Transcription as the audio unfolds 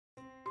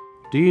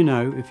Do you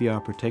know if you are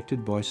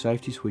protected by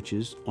safety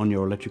switches on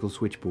your electrical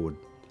switchboard,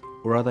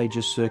 or are they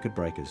just circuit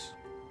breakers?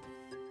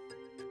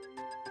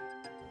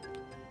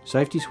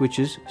 Safety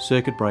switches,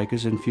 circuit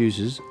breakers and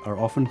fuses are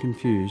often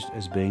confused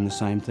as being the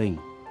same thing.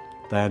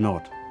 They are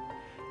not.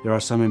 There are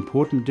some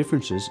important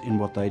differences in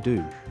what they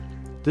do.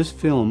 This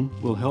film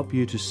will help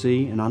you to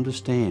see and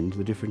understand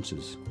the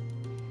differences.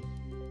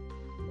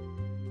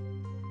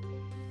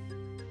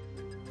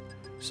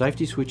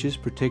 Safety switches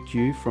protect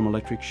you from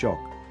electric shock.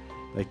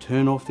 They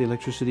turn off the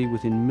electricity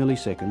within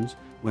milliseconds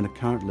when a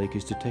current leak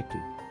is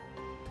detected.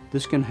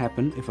 This can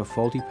happen if a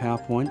faulty power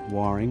point,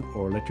 wiring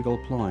or electrical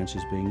appliance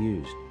is being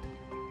used.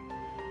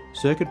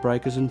 Circuit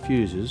breakers and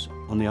fuses,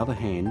 on the other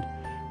hand,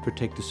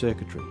 protect the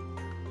circuitry.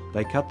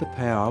 They cut the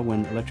power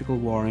when electrical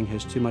wiring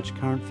has too much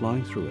current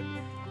flowing through it.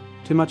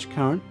 Too much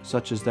current,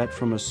 such as that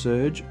from a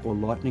surge or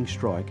lightning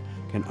strike,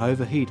 can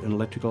overheat an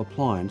electrical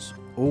appliance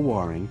or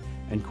wiring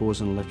and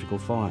cause an electrical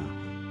fire.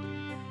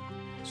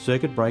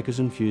 Circuit breakers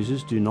and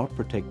fuses do not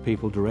protect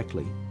people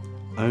directly.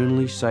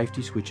 Only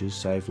safety switches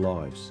save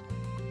lives.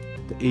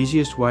 The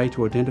easiest way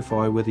to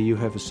identify whether you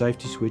have a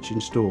safety switch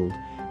installed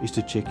is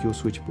to check your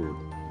switchboard.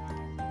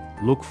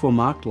 Look for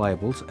marked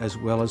labels as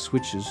well as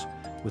switches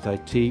with a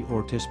T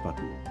or a test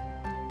button.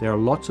 There are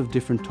lots of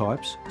different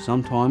types.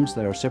 Sometimes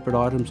they are separate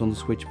items on the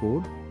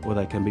switchboard, or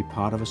they can be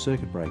part of a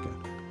circuit breaker.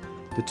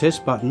 The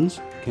test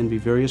buttons can be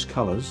various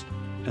colours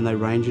and they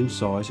range in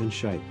size and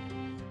shape.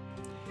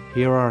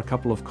 Here are a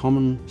couple of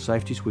common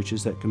safety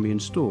switches that can be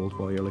installed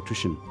by your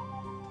electrician.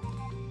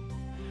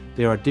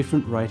 There are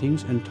different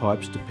ratings and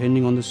types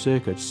depending on the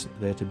circuits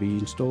they're to be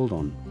installed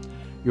on.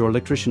 Your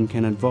electrician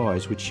can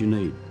advise which you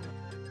need.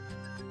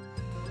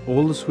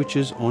 All the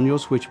switches on your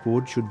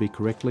switchboard should be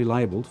correctly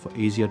labelled for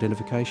easy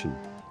identification.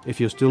 If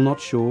you're still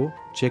not sure,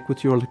 check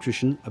with your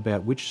electrician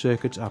about which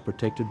circuits are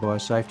protected by a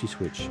safety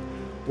switch,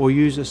 or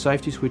use a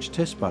safety switch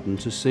test button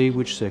to see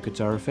which circuits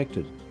are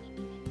affected.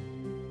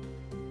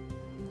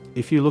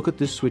 If you look at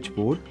this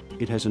switchboard,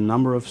 it has a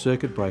number of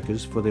circuit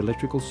breakers for the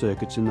electrical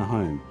circuits in the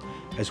home,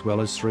 as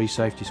well as 3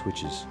 safety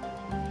switches.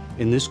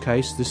 In this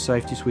case, this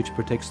safety switch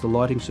protects the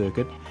lighting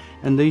circuit,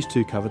 and these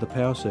 2 cover the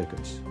power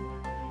circuits.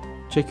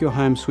 Check your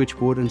home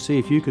switchboard and see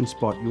if you can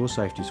spot your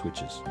safety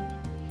switches.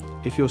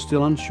 If you're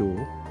still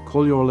unsure,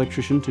 call your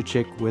electrician to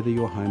check whether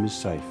your home is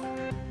safe.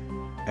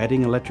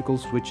 Adding electrical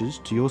switches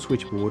to your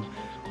switchboard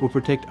will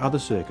protect other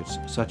circuits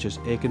such as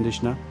air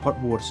conditioner, hot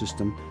water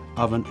system,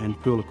 oven and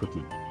pool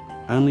equipment.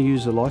 Only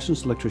use a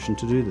licensed electrician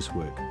to do this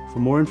work. For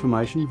more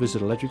information,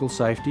 visit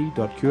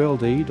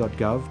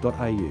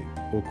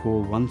electricalsafety.qld.gov.au or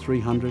call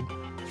 1300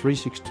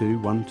 362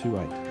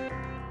 128.